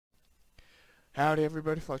Howdy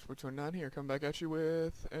everybody, Flashboy29 here, come back at you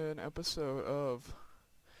with an episode of...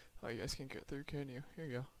 Oh, you guys can't get through, can you? Here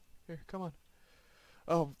you go. Here, come on.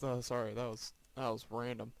 Oh, sorry, that was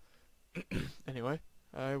random. Anyway,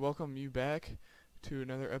 I welcome you back to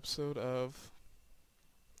another episode of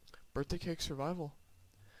Birthday Cake Survival.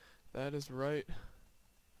 That is right.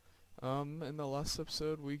 In the last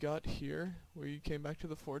episode we got here, we came back to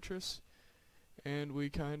the fortress, and we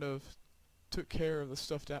kind of took care of the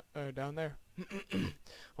stuff down there.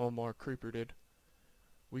 Well, more creeper did.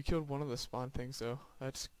 We killed one of the spawn things though.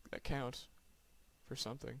 That counts for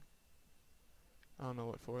something. I don't know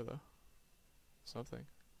what for though. Something.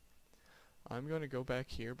 I'm gonna go back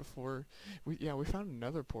here before we found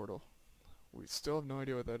another portal. We still have no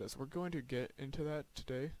idea what that is. We're going to get into that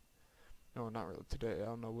today. No, not really today. I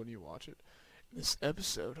don't know when you watch it. This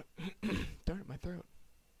episode. Darn it, my throat.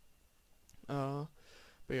 But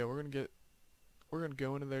yeah, we're gonna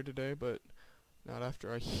go into there today, but not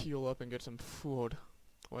after I heal up and get some food.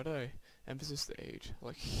 Why did I emphasize the age?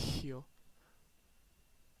 Like, heal.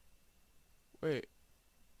 Wait.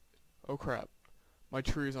 Oh crap. My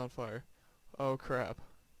tree is on fire. Oh crap.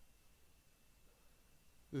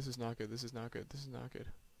 This is not good, this is not good, this is not good.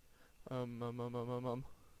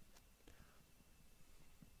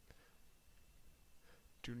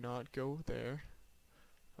 Do not go there.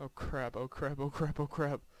 Oh crap, oh crap, oh crap, oh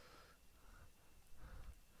crap.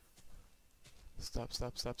 Stop.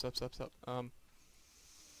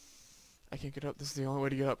 I can't get up. This is the only way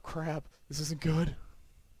to get up. Crap. This isn't good.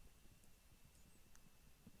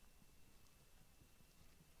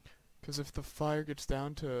 Because if the fire gets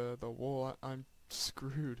down to the wall, I'm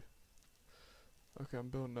screwed. Okay, I'm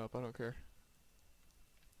building up. I don't care.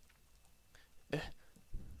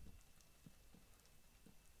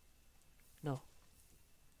 No.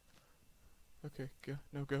 Okay, go.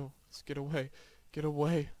 No, go. Let's get away. Get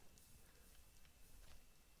away.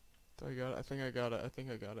 I got it. I think I got it. I think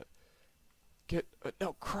I got it. Get...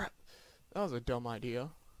 no, crap. That was a dumb idea.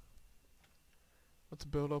 Let's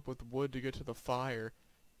build up with wood to get to the fire.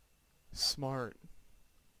 Smart.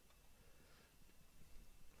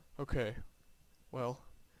 Okay. Well,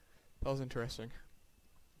 that was interesting.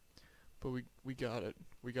 But we got it.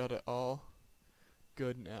 We got it all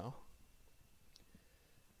good now.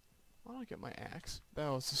 I want to get my axe. That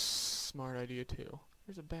was a smart idea too.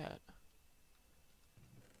 There's a bat.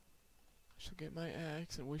 I shall get my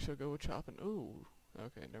axe and we shall go chopping. Ooh.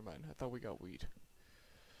 Okay, never mind. I thought we got wheat.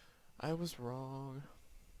 I was wrong.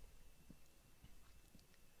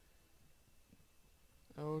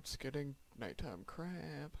 Oh, it's getting nighttime.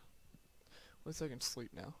 Crap. At least I can sleep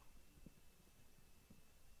now.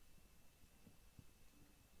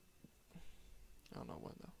 I don't know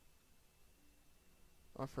when though.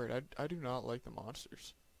 I'm afraid I do not like the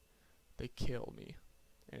monsters. They kill me,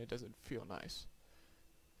 and it doesn't feel nice.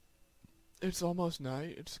 It's almost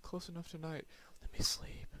night. It's close enough to night. Let me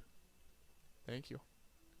sleep. Thank you.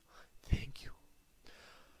 Thank you.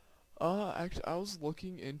 Actually, I was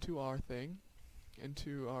looking into our thing,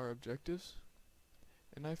 into our objectives,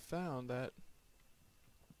 and I found that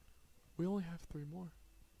we only have 3 more.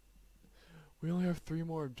 We only have 3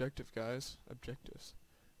 more objectives, guys. Objectives.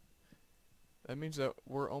 That means that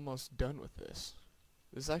we're almost done with this.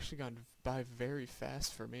 This has actually gone by very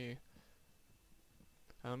fast for me.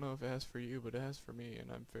 I don't know if it has for you, but it has for me,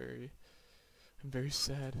 and I'm very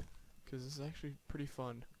sad, because this is actually pretty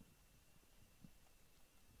fun.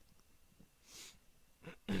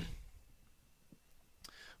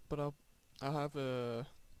 But I'll have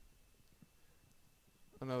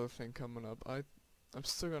another thing coming up. I'm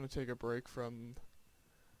still gonna take a break from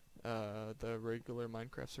the regular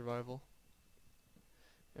Minecraft survival,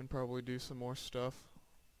 and probably do some more stuff.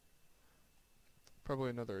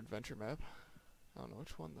 Probably another adventure map. I don't know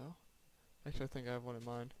which one though. Actually, I think I have one in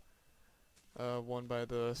mind. One by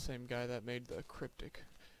the same guy that made the Cryptic.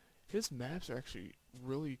 His maps are actually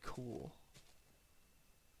really cool.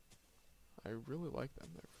 I really like them.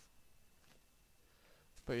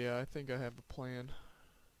 But yeah, I think I have a plan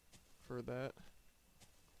for that.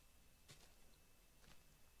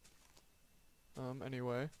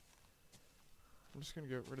 Anyway, I'm just gonna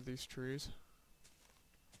get rid of these trees.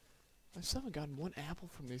 I still haven't gotten 1 apple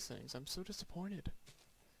from these things. I'm so disappointed.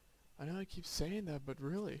 I know I keep saying that, but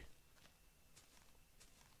really.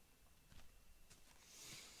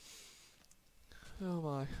 Oh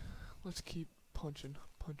my. Let's keep punching.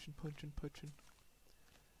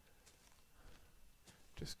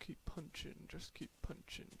 Just keep punching. Just keep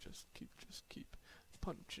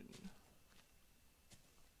punching.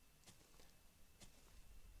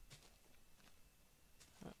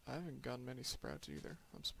 I haven't gotten many sprouts either.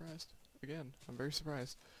 I'm surprised. Again, I'm very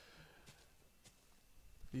surprised.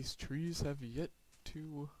 These trees have yet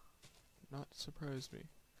to not surprise me.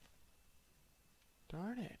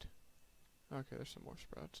 Darn it. Okay, there's some more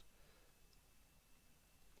sprouts.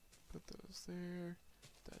 Put those there.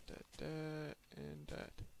 And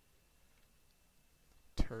that.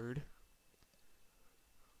 Turd.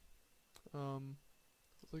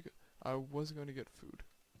 Look, I was going to get food.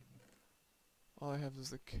 All I have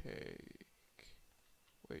is the cake.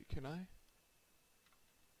 Wait, can I?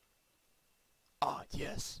 Ah,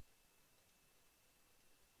 yes!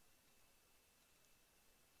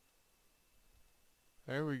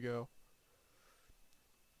 There we go.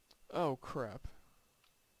 Oh, crap.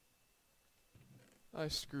 I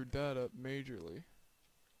screwed that up majorly.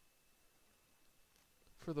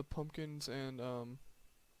 For the pumpkins and,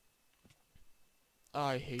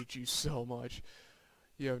 I hate you so much.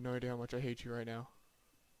 You have no idea how much I hate you right now.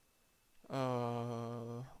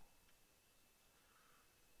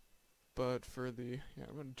 But for the... Yeah,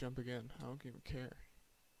 I'm gonna jump again. I don't even care.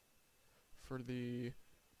 For the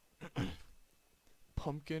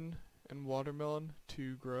pumpkin and watermelon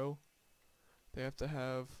to grow, they have to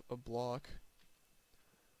have a block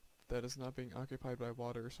that is not being occupied by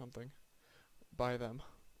water or something by them.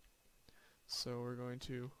 So we're going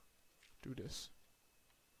to do this.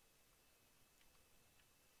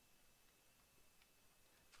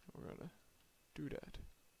 We're gonna do that.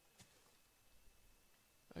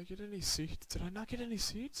 Did I get any seeds? Did I not get any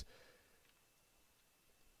seeds?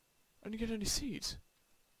 I didn't get any seeds.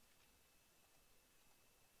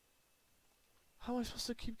 How am I supposed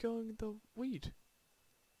to keep going the wheat?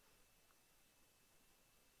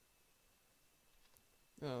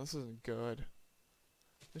 No, this isn't good.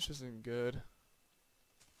 This isn't good.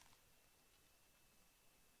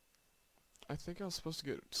 I think I was supposed to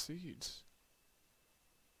get seeds.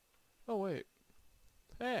 Oh wait.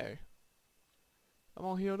 Hey! I'm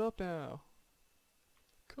all healed up now.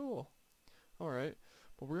 Cool. Alright.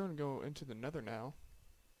 Well, we're gonna go into the Nether now.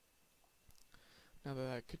 Now that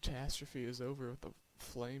that catastrophe is over with the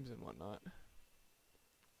flames and whatnot.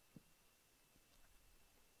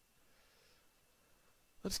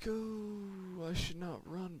 Let's go. I should not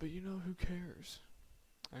run, but you know, who cares?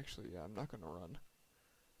 Actually, yeah, I'm not gonna run.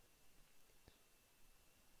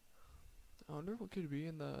 I wonder what could be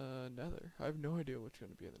in the Nether. I have no idea what's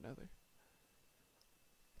gonna be in the Nether.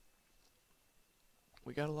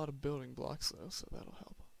 We got a lot of building blocks though, so that'll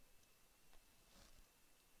help.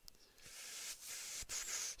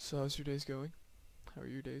 So how's your days going? How are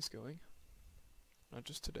your days going? Not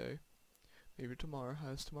just today. Maybe tomorrow.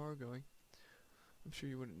 How's tomorrow going? I'm sure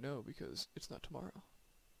you wouldn't know because it's not tomorrow.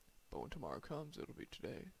 But when tomorrow comes, it'll be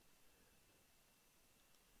today.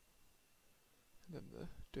 And then the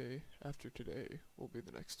day after today will be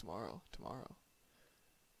the next tomorrow.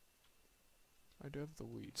 I do have the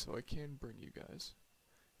wheat, so I can bring you guys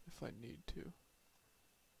if I need to.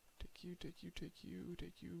 Take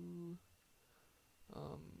you.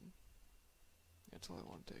 That's all I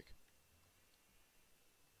want to take.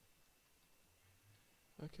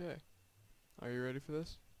 Okay. Are you ready for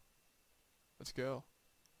this? Let's go.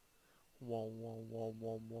 Wom.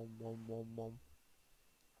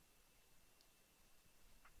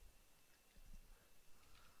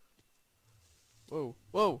 Whoa,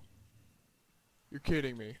 whoa! You're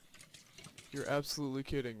kidding me. You're absolutely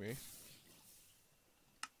kidding me.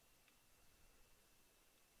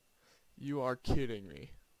 You are kidding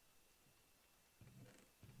me.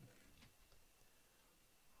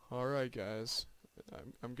 Alright guys.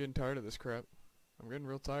 I'm getting tired of this crap. I'm getting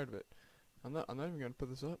real tired of it. I'm not even gonna put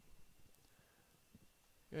this up.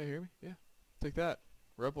 Yeah, hear me? Yeah. Take that.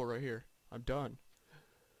 Rebel right here. I'm done.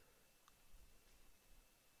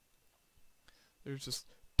 There's just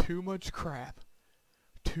too much crap.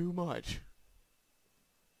 Too much.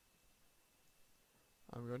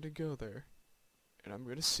 I'm going to go there. And I'm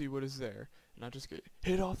going to see what is there. And I'll just get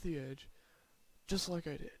hit off the edge. Just like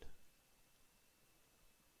I did.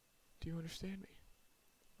 Do you understand me?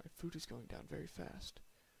 My food is going down very fast.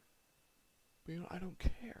 But you know, I don't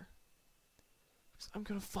care. Because I'm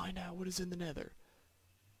going to find out what is in the Nether.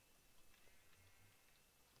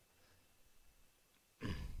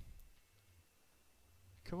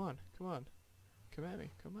 Come on. Come at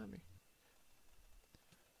me.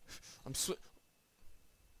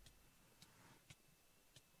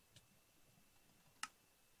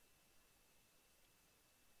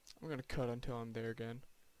 I'm gonna cut until I'm there again.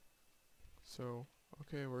 So,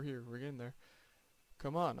 okay, we're here. We're getting there.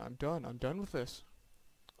 Come on, I'm done. I'm done with this.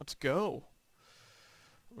 Let's go.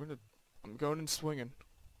 I'm going and swinging.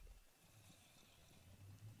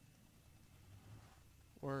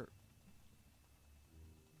 Where?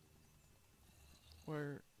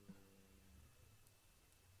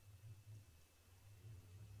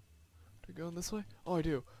 going this way? Oh, I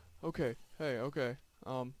do. Okay. Hey, okay.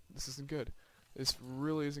 This isn't good. This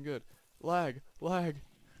really isn't good. Lag. Lag.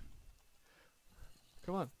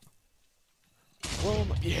 Come on. Whoa,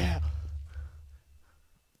 yeah!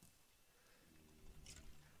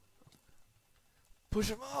 Push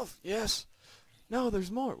him off! Yes! No, there's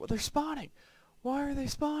more. Well, they're spawning! Why are they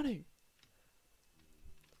spawning?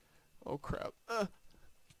 Oh, crap.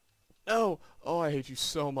 No! Oh, I hate you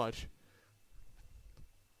so much.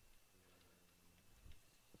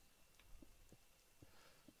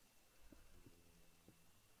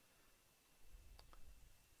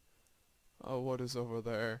 Oh, what is over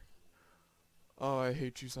there? Oh, I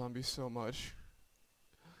hate you zombies so much.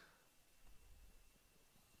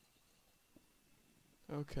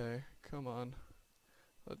 Okay, come on.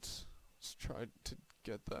 Let's try to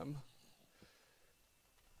get them.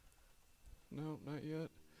 No, not yet.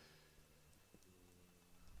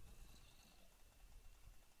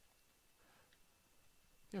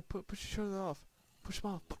 Yeah, push each other off. Push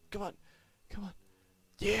them off. Come on. Come on.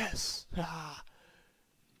 Yes! Ah!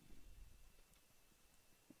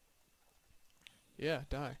 Yeah,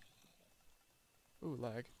 die. Ooh,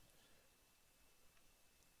 lag.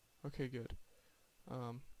 Okay, good.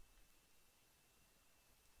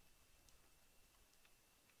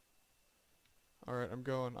 Alright, I'm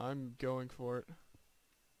going for it.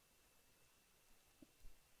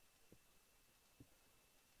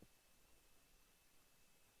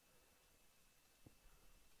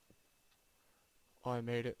 Oh, I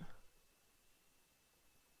made it.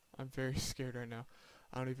 I'm very scared right now.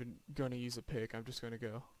 I'm not even gonna use a pick, I'm just gonna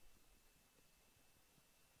go.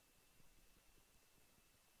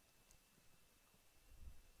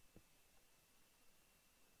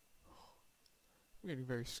 I'm getting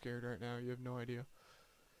very scared right now, you have no idea.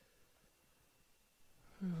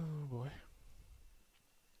 Oh boy.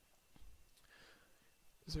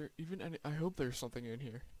 Is there even any— I hope there's something in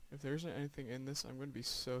here. If there isn't anything in this, I'm gonna be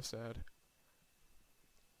so sad.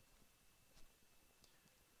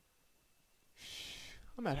 Shh.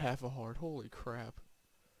 I'm at half a heart, holy crap.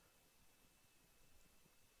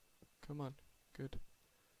 Come on, good.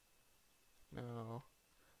 No.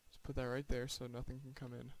 Let's put that right there so nothing can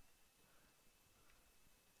come in.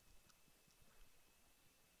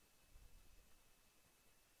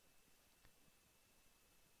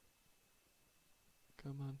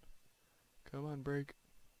 Come on. Come on, break.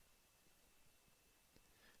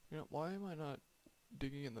 You know, why am I not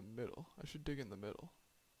digging in the middle? I should dig in the middle.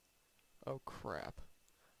 Oh, crap.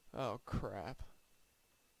 Oh, crap.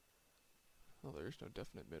 Oh, there's no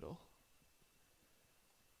definite middle.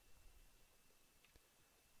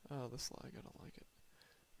 Oh, this lag, I don't like it.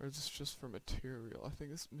 Or is this just for material? I think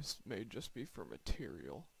this may just be for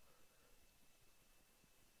material.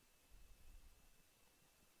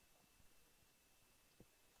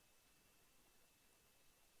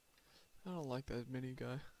 I don't like that mini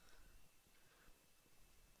guy.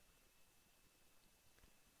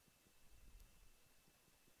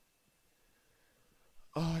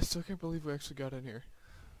 Oh, I still can't believe we actually got in here.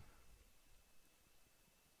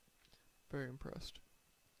 Very impressed.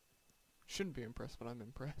 Shouldn't be impressed, but I'm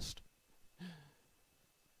impressed.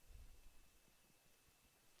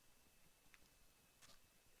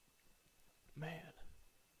 Man.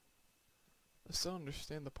 I still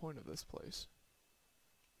understand the point of this place.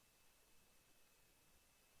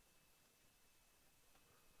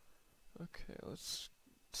 Okay, let's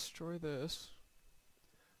destroy this.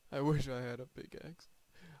 I wish I had a big axe.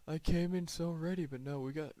 I came in so ready, but no,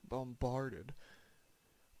 we got bombarded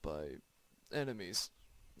by enemies.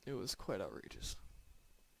 It was quite outrageous.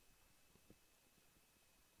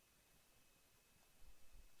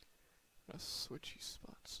 Switchy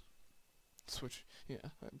spots. Switch. Yeah,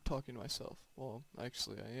 I'm talking to myself. Well,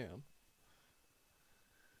 actually I am.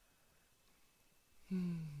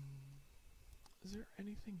 Is there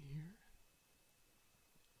anything here?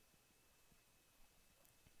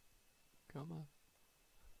 Come on.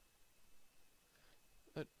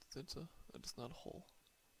 That's not a hole.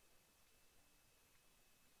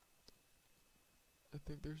 I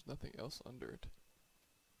think there's nothing else under it.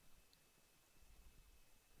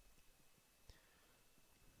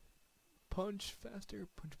 Punch faster.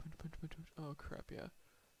 Punch, punch, punch, punch, punch. Oh crap, yeah.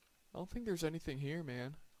 I don't think there's anything here,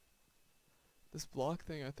 man. This block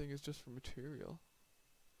thing I think is just for material.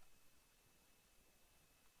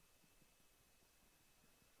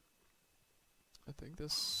 I think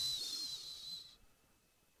this—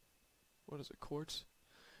 what is it, quartz?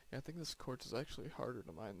 Yeah, I think this quartz is actually harder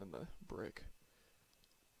to mine than the brick.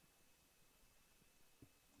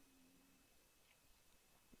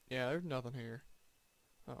 Yeah, there's nothing here.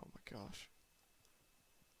 Oh my gosh.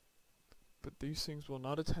 But these things will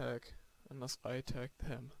not attack unless I attack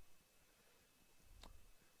them.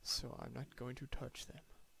 So I'm not going to touch them.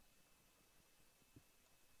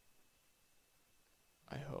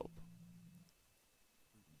 I hope.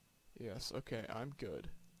 Yes, okay, I'm good.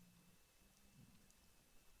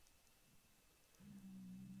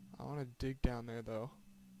 I want to dig down there though.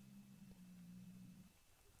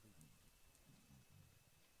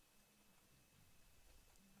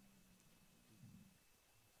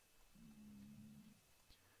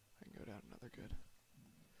 I can go down another good.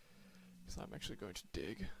 Because I'm actually going to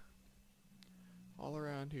dig all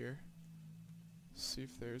around here. See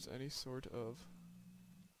if there's any sort of...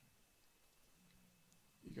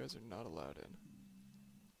 You guys are not allowed in.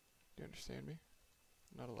 Do you understand me?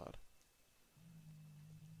 Not allowed.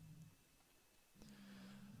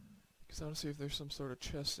 Because I want to see if there's some sort of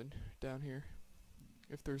chest down here.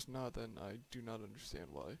 If there's not, then I do not understand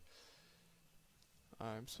why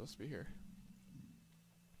I'm supposed to be here.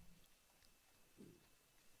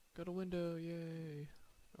 Got a window, yay!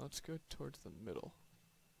 Now let's go towards the middle.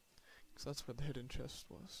 Because that's where the hidden chest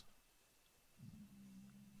was.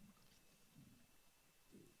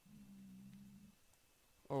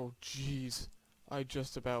 Oh jeez. I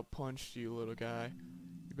just about punched you, little guy.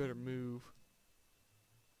 You better move.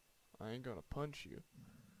 I ain't gonna punch you.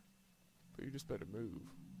 But you just better move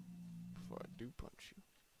before I do punch you.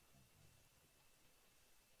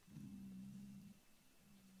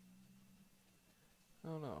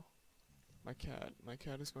 Oh no. My cat. My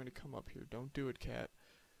cat is going to come up here. Don't do it, cat.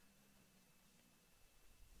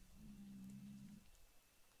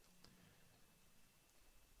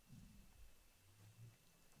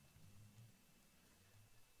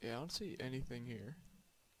 Yeah, I don't see anything here.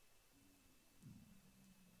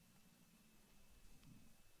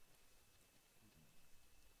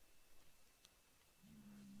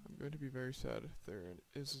 I'm going to be very sad if there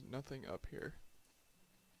is nothing up here.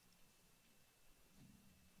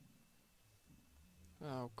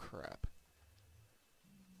 Oh crap.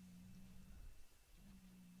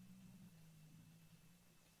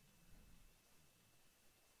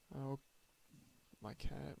 Oh, my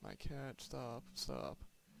cat, stop, stop.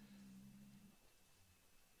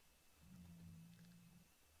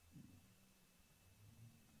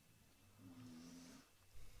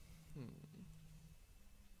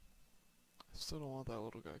 I still don't want that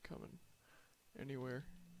little guy coming anywhere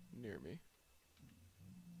near me.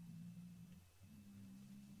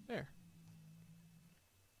 There.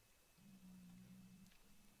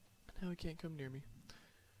 Now he can't come near me.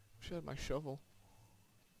 Wish I had my shovel.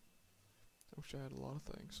 I wish I had a lot of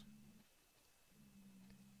things.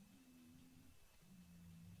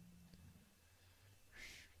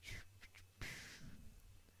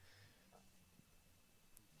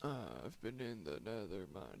 I've been in the Nether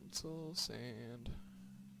mining soul sand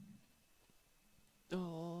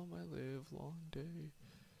all my live long day.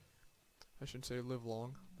 I shouldn't say live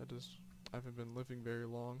long. That is, I haven't been living very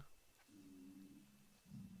long.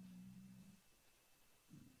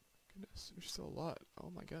 Goodness, there's still a lot.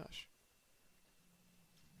 Oh my gosh.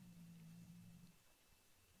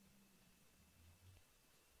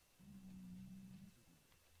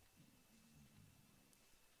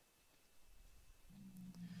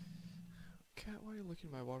 Cat, why are you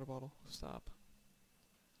looking at my water bottle? Stop.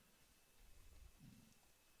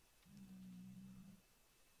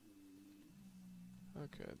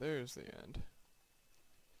 Okay, there's the end.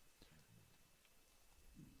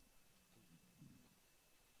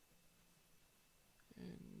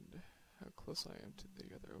 And how close I am to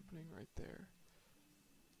the other opening right there.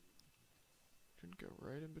 Can go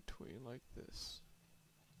right in between like this.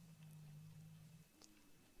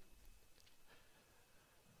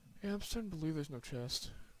 Yeah, I'm starting to believe there's no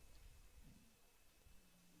chest.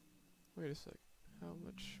 Wait a sec. How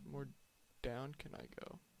much more down can I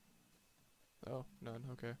go? Oh, none,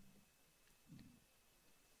 okay.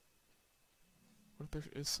 What if there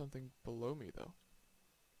is something below me, though?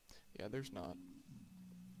 Yeah, there's not.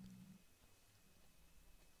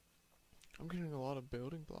 I'm getting a lot of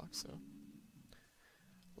building blocks, though.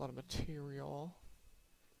 A lot of material.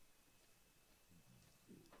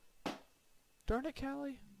 Darn it,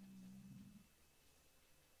 Callie!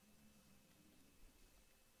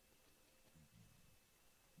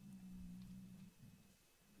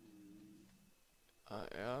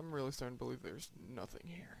 I'm really starting to believe there's nothing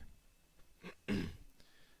here.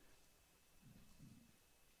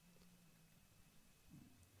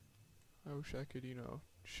 I wish I could,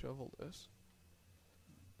 shovel this.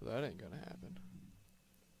 But that ain't gonna happen.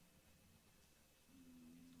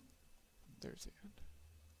 There's the end.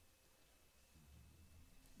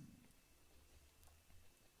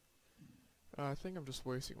 I think I'm just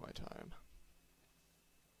wasting my time.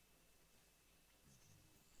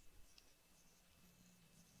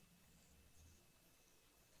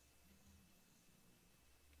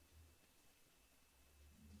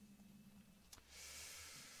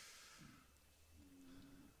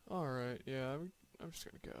 Alright, yeah, I'm just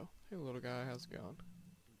gonna go. Hey little guy, how's it going?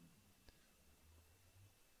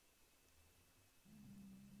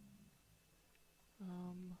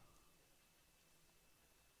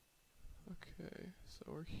 Okay, so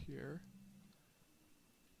we're here.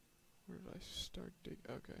 Where did I start dig?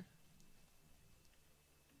 Okay.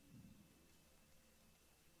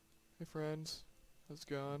 Hey friends, how's it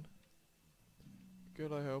going?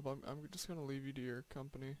 Good, I hope. I'm just gonna leave you to your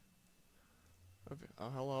company.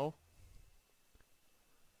 Hello?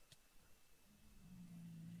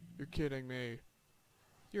 You're kidding me.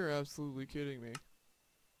 You're absolutely kidding me.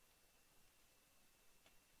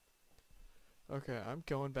 Okay, I'm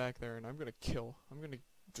going back there and I'm gonna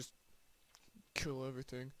just kill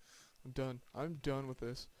everything. I'm done. I'm done with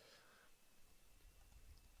this.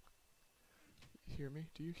 Hear me?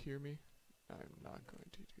 Do you hear me? I'm not going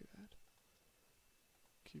to do that.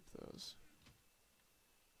 Keep those.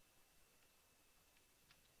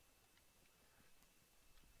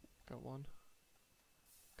 Got one.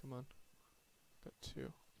 Come on. Got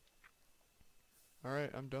two.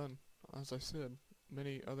 Alright, I'm done. As I said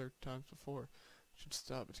many other times before. Should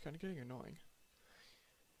stop. It's kind of getting annoying.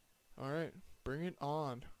 Alright, bring it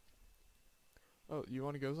on. Oh, you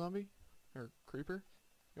want to go, zombie? Or creeper?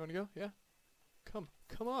 You want to go? Yeah? Come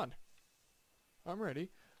on. I'm ready.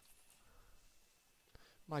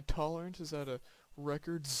 My tolerance is at a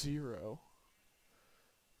record 0.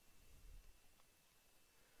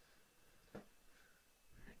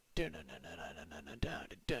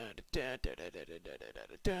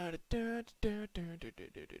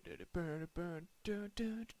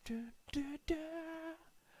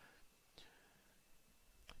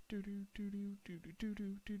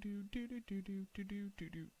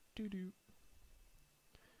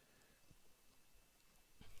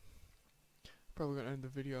 Probably gonna end the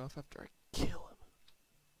video off after I kill him.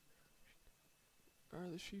 Are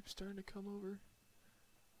the sheep starting to come over?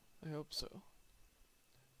 I hope so.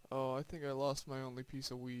 Oh, I think I lost my only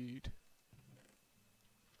piece of weed.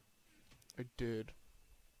 I did.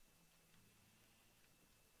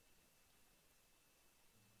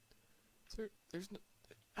 There's no...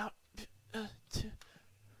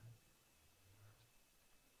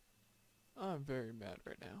 I'm very mad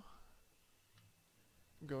right now.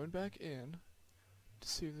 I'm going back in to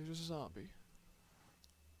see if there's a zombie.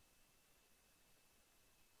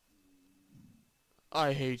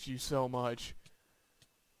 I hate you so much.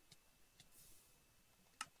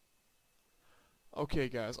 Okay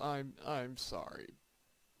guys, I'm sorry.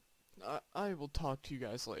 I will talk to you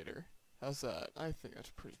guys later. How's that? I think that's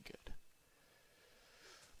pretty good.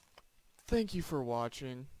 Thank you for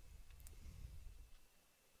watching.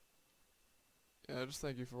 Yeah, just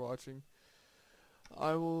thank you for watching.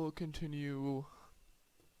 I will continue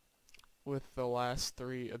with the last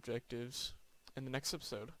 3 objectives in the next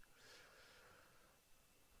episode.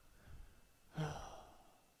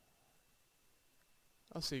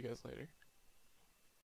 I'll see you guys later.